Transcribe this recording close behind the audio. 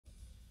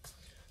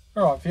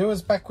Alright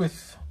viewers, back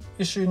with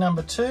issue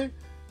number 2.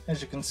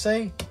 As you can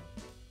see,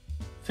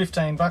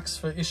 $15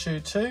 for issue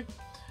 2.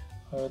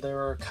 There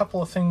are a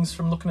couple of things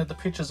from looking at the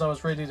pictures I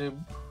was ready to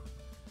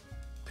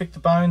pick the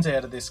bones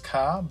out of this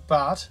car,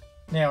 but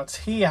now it's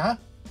here.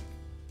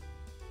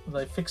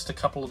 They fixed a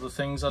couple of the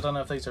things. I don't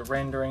know if these are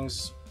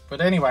renderings,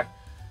 but anyway,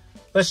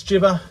 let's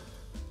gibber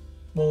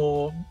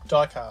more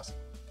diecast.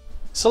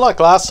 So like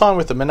last time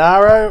with the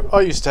Monaro,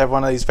 I used to have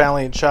one of these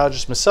Valiant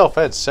Chargers myself.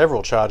 I had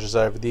several Chargers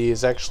over the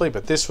years actually,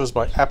 but this was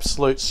my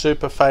absolute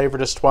super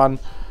favoritist one.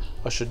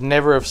 I should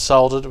never have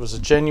sold it. It was a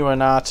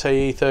genuine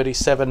RT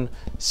 37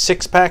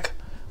 6-pack,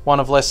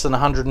 one of less than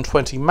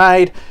 120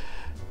 made,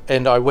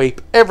 and I weep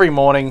every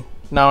morning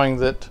knowing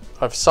that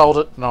I've sold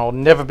it and I'll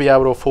never be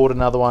able to afford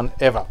another one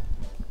ever.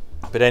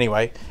 But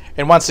anyway,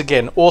 and once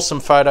again, awesome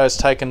photos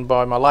taken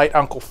by my late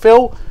Uncle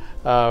Phil,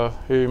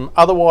 whom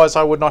otherwise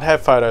I would not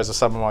have photos of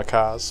some of my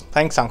cars.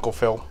 Thanks, Uncle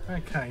Phil.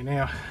 Okay,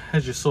 now,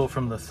 as you saw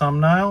from the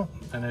thumbnail,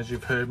 and as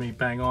you've heard me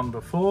bang on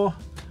before,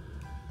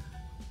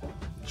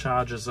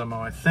 Chargers are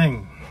my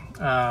thing.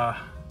 So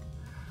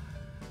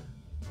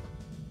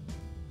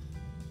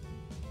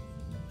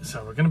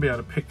we're going to be able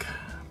to pick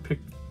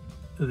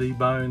the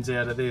bones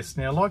out of this.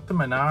 Now, like the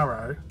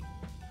Monaro,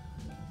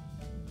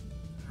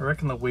 I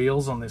reckon the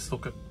wheels on this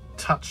look a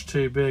touch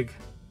too big.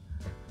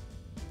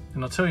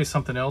 And I'll tell you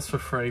something else for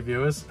free,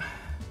 viewers.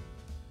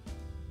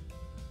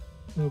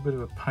 A little bit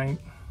of a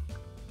paint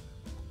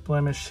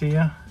blemish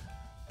here.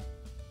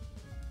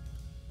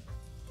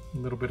 A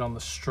little bit on the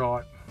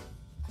stripe.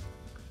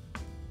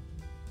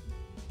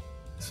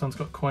 This one's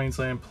got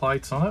Queensland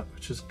plates on it,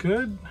 which is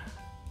good.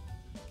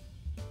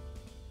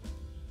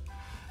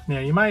 Now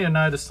you may have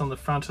noticed on the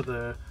front of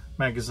the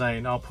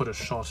magazine, I'll put a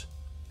shot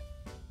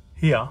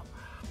here,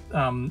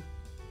 that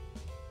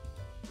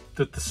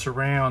the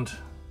surround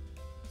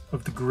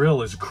of the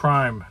grille is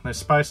chrome. They're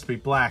supposed to be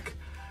black,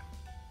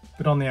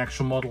 but on the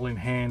actual model in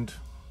hand,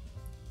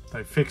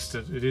 they fixed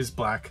it. It is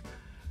black,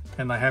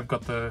 and they have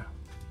got the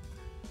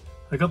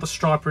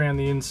stripe around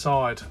the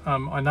inside.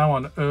 I know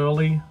on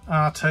early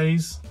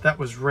RTs that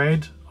was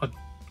red. I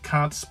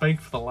can't speak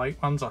for the late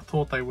ones. I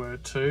thought they were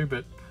too,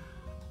 but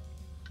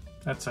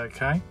that's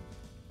okay.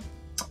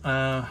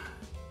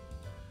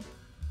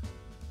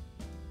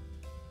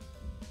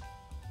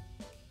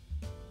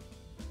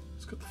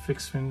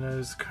 Fixed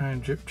windows, chrome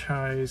drip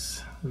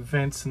trays, the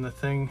vents and the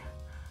thing.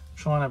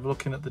 Try and have a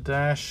look in at the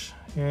dash.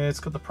 Yeah, it's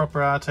got the proper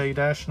RT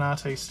dash and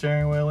RT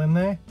steering wheel in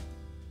there.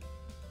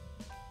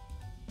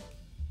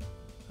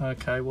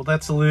 Okay, well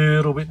that's a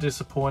little bit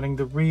disappointing.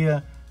 The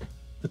rear,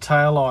 the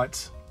tail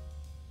lights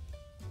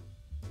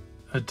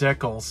are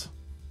decals.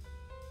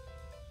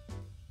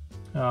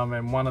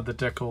 And one of the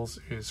decals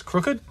is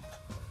crooked.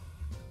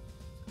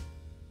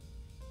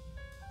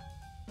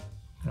 I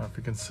don't know if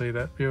you can see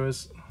that,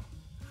 viewers.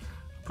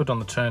 Put it on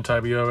the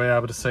turntable, you'll be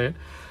able to see it.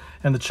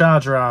 And the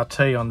Charger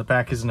RT on the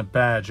back isn't a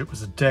badge, it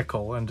was a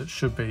decal, and it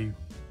should be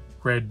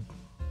red,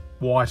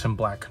 white and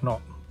black,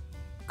 not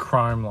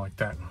chrome like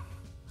that.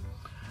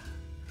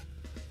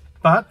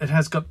 But it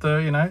has got the,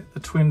 you know,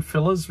 the twin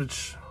fillers,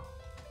 which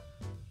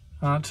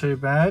aren't too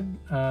bad.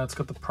 It's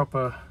got the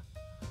proper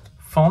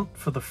font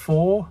for the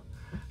 4.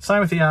 Same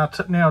with the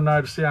RT. Now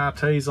notice the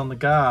RTs on the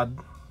guard,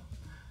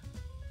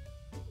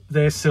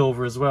 they're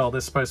silver as well. They're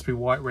supposed to be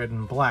white, red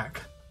and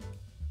black.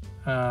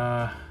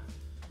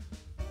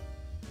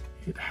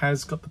 It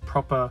has got the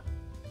proper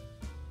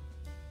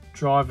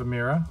driver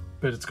mirror,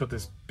 but it's got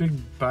this big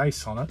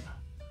base on it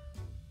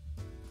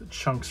that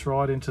chunks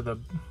right into the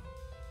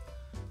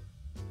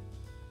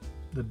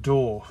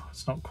door.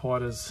 It's not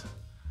quite as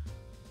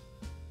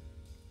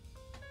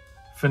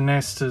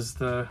finessed as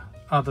the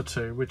other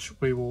two, which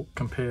we will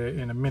compare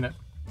in a minute.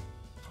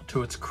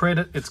 To its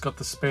credit, it's got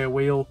the spare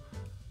wheel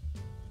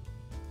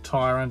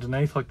tyre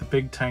underneath like the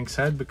big tanks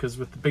had, because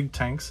with the big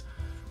tanks,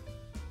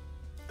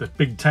 the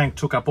big tank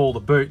took up all the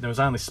boot and there was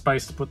only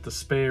space to put the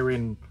spare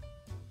in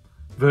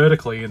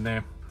vertically in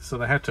there, so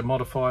they had to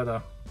modify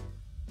the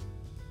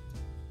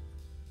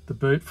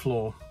boot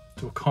floor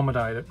to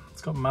accommodate it.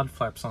 It's got mud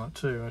flaps on it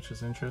too, which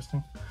is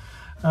interesting.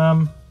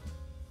 But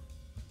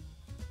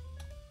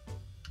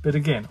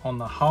again, on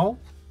the whole,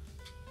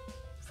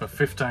 for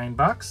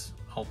 $15,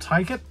 I'll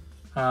take it.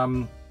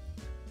 But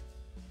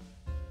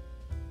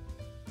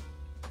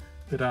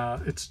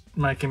it's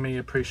making me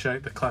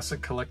appreciate the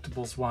classic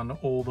collectibles one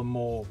all the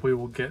more. We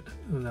will get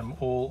them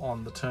all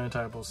on the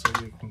turntable so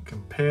you can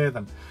compare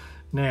them.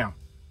 Now,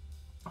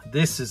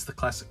 this is the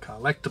classic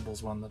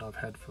Carlectables one that I've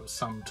had for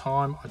some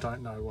time. I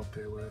don't know what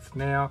they're worth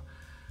now,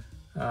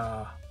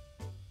 but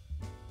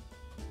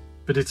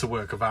it's a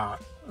work of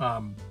art.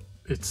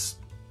 It's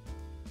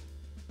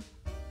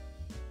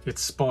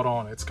spot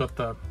on. It's got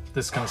the,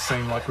 this is going to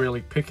seem like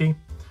really picky,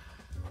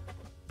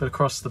 but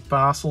across the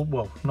parcel,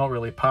 well, not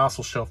really a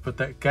parcel shelf, but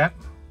that gap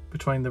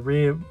between the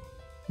rear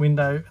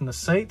window and the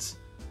seats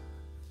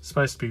is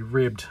supposed to be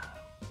ribbed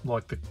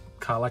like the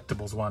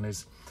Carlectables one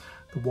is.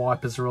 The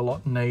wipers are a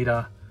lot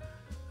neater.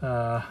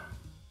 The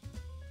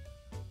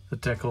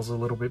decal's a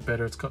little bit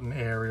better. It's got an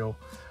aerial.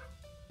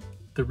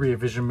 the rear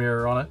vision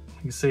mirror on it.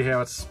 You can see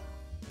how it's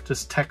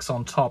just tacks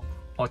on top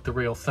like the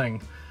real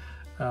thing.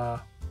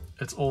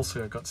 It's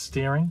also got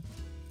steering.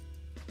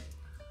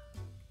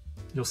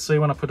 You'll see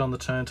when I put on the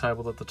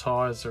turntable that the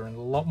tyres are a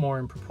lot more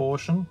in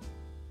proportion.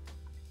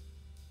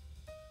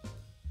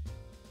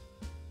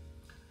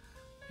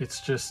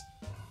 It's just...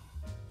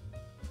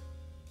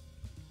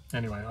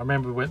 Anyway, I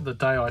remember when the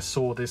day I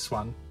saw this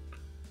one,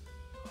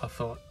 I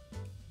thought,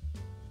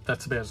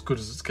 that's about as good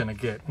as it's going to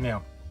get.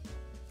 Now,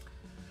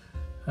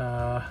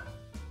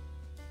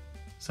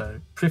 so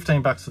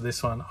 15 bucks for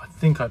this one. I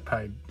think I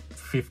paid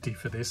 50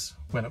 for this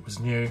when it was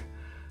new.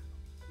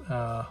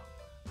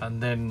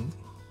 And then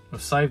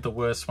we've saved the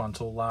worst one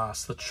till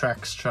last, the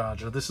Trax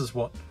charger. This is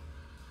what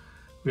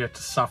we had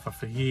to suffer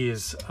for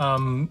years.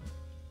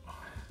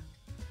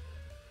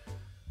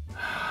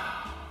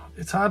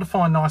 It's hard to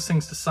find nice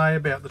things to say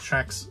about the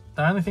Trax.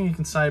 The only thing you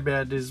can say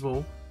about it is,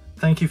 well,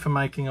 thank you for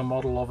making a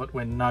model of it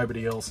when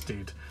nobody else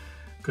did.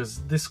 Because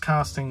this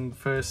casting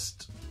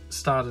first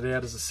started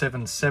out as a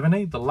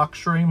 770, the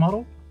luxury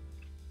model.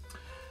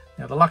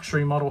 Now the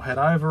luxury model had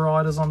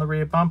overriders on the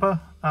rear bumper,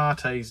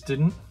 RTs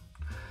didn't.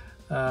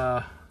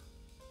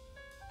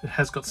 It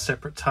has got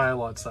separate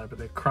taillights though, but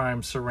they're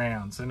chrome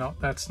surrounds.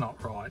 That's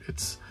not right.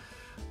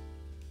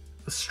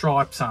 The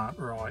stripes aren't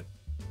right.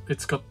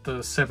 It's got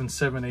the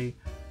 770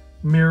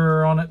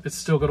 mirror on it. It's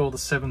still got all the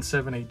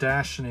 770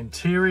 dash and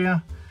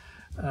interior.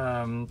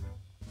 The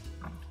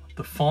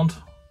font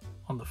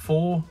on the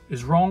 4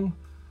 is wrong.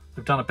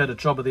 They've done a better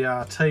job of the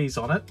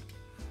RTs on it,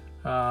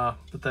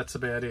 but that's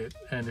about it.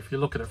 And if you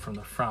look at it from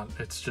the front,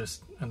 it's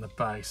just in the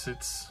base,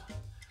 it's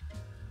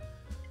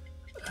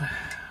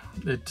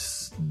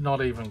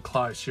not even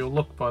close. You'll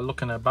look by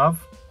looking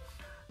above.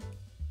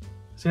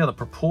 See how the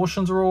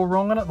proportions are all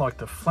wrong on it? Like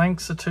the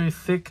flanks are too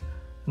thick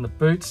and the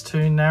boot's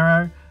too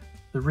narrow.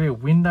 The rear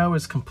window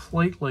is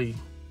completely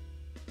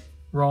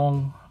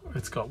wrong.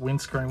 It's got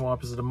windscreen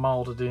wipers that are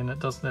moulded in. It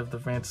doesn't have the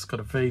vents. It's got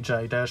a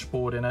VJ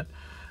dashboard in it.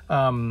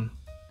 The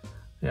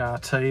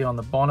RT on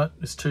the bonnet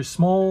is too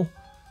small.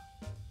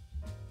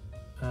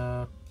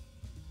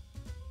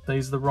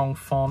 These are the wrong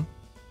font.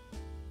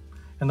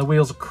 And the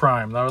wheels are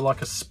chrome. They were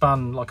like a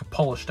spun, like a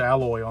polished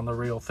alloy on the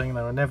real thing.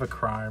 They were never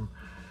chrome.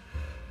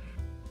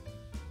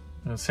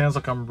 And it sounds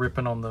like I'm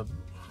ripping on the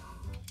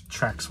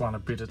Trax one a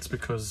bit. It's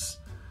because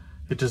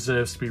it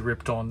deserves to be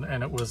ripped on,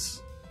 and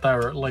they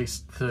were at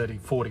least 30,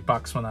 40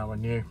 bucks when they were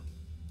new.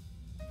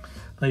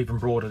 They even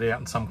brought it out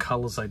in some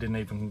colours they didn't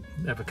even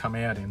ever come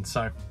out in.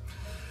 So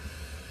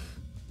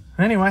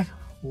anyway,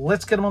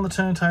 let's get them on the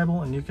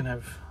turntable and you can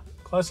have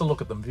a closer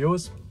look at them,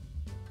 viewers.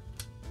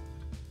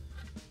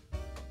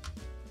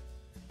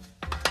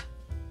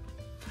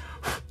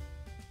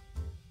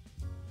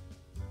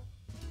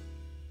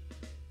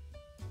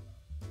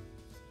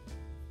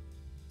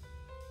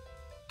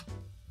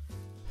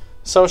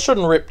 So I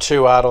shouldn't rip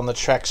too hard on the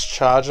Trax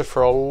Charger.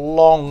 For a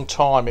long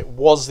time it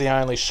was the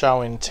only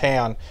show in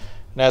town,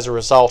 and as a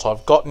result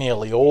I've got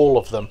nearly all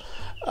of them.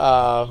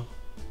 But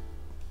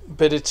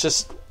it's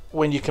just,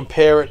 when you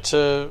compare it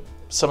to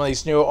some of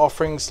these newer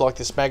offerings like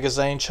this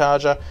magazine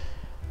charger,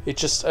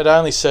 it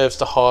only serves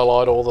to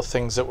highlight all the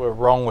things that were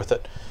wrong with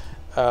it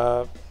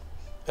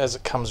as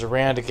it comes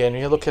around again.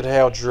 You look at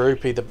how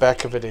droopy the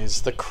back of it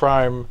is, the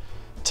chrome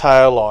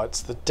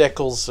taillights, the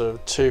decals are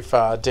too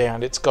far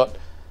down. It's got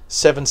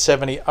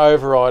 770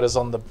 overriders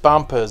on the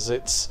bumpers.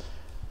 It's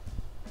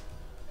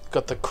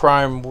got the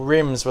chrome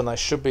rims when they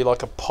should be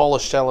like a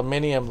polished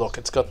aluminium look.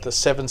 It's got the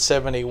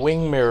 770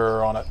 wing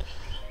mirror on it.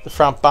 The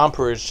front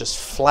bumper is just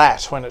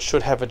flat when it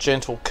should have a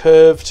gentle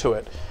curve to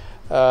it.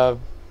 Yeah,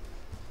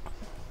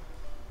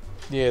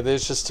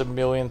 there's just a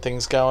million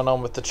things going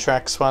on with the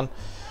Trax one.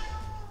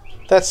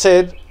 That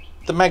said,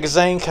 the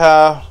magazine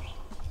car,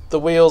 the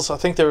wheels, I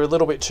think they're a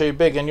little bit too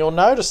big, and you'll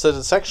notice that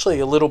it's actually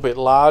a little bit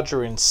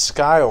larger in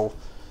scale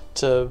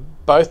to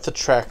both the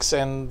Trax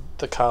and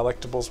the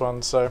Carlectables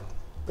one. So,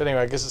 but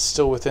anyway, I guess it's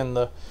still within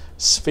the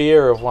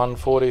sphere of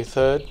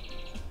 1/43.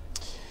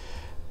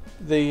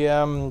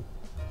 The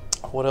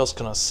what else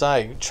can I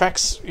say?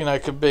 Trax,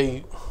 could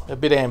be a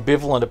bit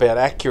ambivalent about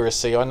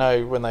accuracy. I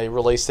know when they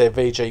released their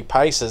VG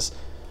Pacers,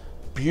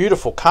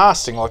 beautiful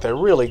casting, like they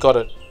really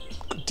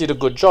did a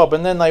good job,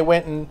 and then they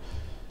went and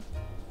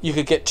you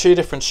could get 2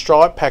 different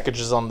stripe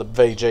packages on the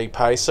VG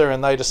Pacer,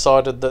 and they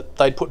decided that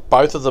they'd put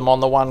both of them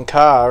on the one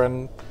car.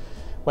 And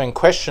when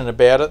questioned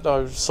about it,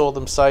 I saw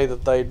them say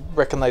that they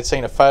reckon they'd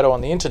seen a photo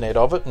on the internet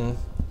of it and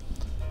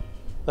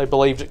they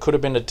believed it could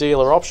have been a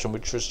dealer option,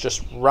 which was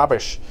just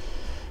rubbish.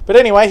 But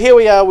anyway, here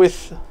we are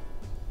with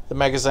the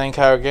magazine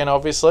car again,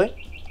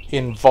 obviously,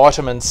 in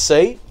vitamin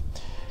C,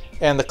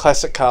 and the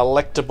classic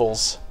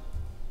Carlectables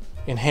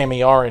in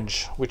Hemi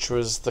orange, which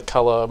was the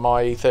colour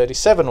my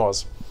E37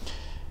 was.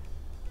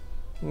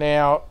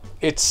 Now,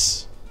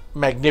 it's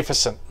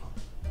magnificent.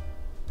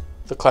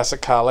 The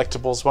classic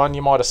Carlectables one,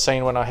 you might have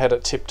seen when I had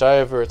it tipped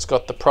over. It's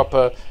got the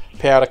proper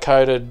powder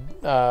coated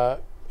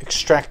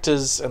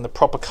extractors and the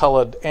proper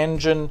coloured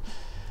engine.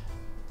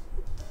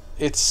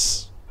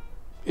 It's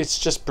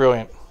just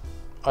brilliant.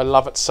 I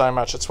love it so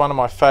much. It's one of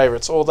my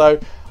favourites, although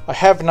I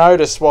have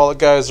noticed while it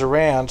goes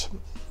around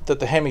that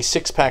the Hemi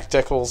 6-pack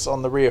decals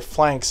on the rear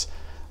flanks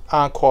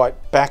aren't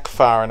quite back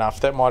far enough.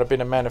 That might have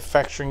been a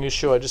manufacturing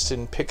issue. I just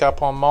didn't pick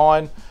up on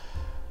mine.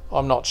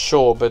 I'm not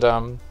sure, but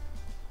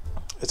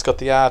it's got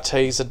the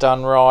RTs are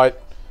done right.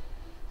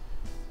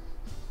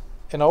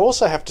 And I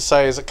also have to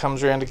say, as it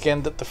comes around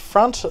again, that the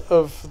front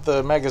of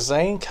the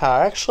magazine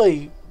car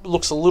actually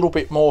looks a little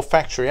bit more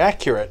factory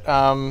accurate.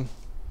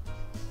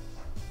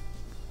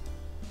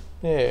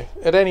 Yeah,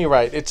 at any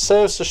rate, it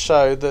serves to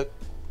show that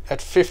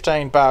at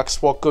 15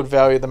 bucks what good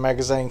value the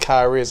magazine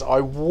car is. I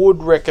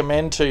would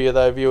recommend to you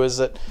though, viewers,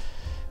 that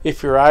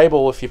if you're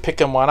able, if you're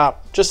picking one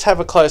up, just have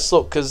a close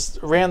look, because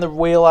around the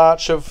wheel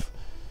arch of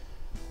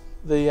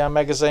the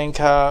magazine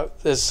car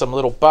there's some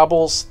little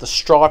bubbles. The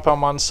stripe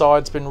on one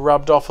side's been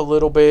rubbed off a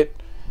little bit.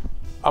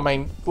 I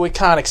mean, we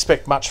can't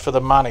expect much for the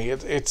money.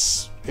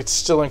 It's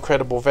still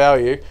incredible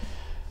value.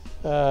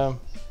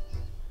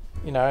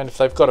 You know, and if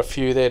they've got a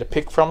few there to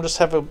pick from, just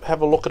have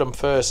a look at them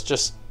first.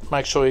 Just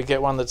make sure you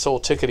get one that's all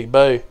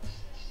tickety-boo.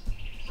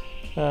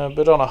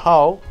 But on a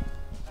whole,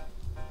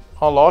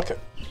 I like it.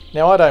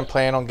 Now, I don't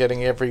plan on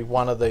getting every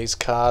one of these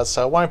cars,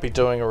 so I won't be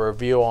doing a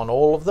review on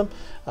all of them.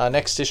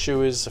 Next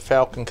issue is the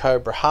Falcon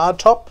Cobra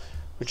hardtop,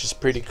 which is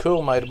pretty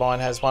cool. A mate of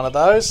mine has one of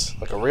those,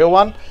 like a real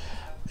one.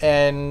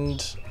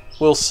 And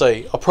we'll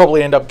see. I'll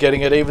probably end up getting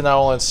it, even though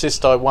I'll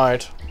insist I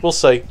won't. We'll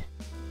see.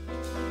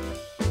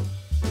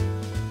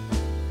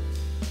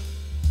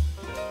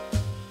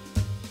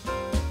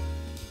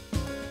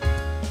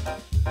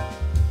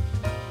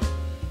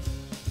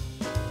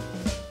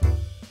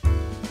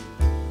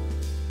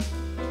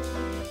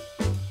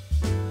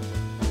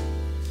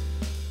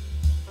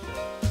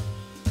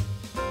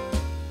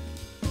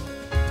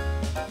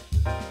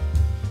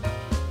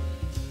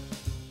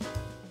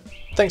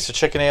 Thanks for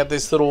checking out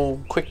this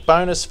little quick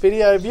bonus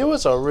video,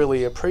 viewers. I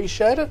really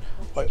appreciate it.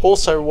 I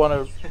also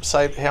want to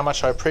say how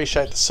much I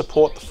appreciate the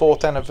support the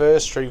 4th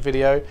anniversary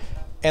video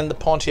and the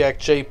Pontiac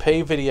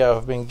GP video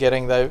I've been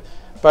getting. They've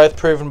both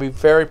proven to be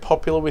very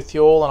popular with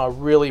you all, and I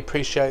really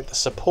appreciate the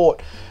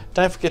support.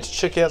 Don't forget to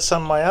check out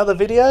some of my other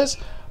videos.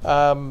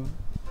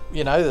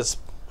 You know, there's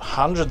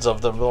hundreds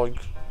of them, like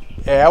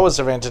hours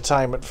of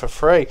entertainment for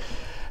free.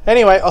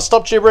 Anyway, I'll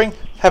stop gibbering.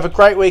 Have a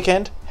great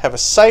weekend. Have a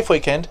safe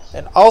weekend.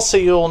 And I'll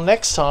see you all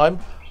next time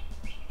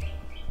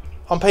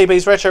on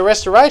PB's Retro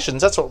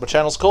Restorations. That's what my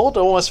channel's called.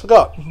 I almost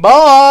forgot.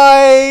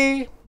 Bye!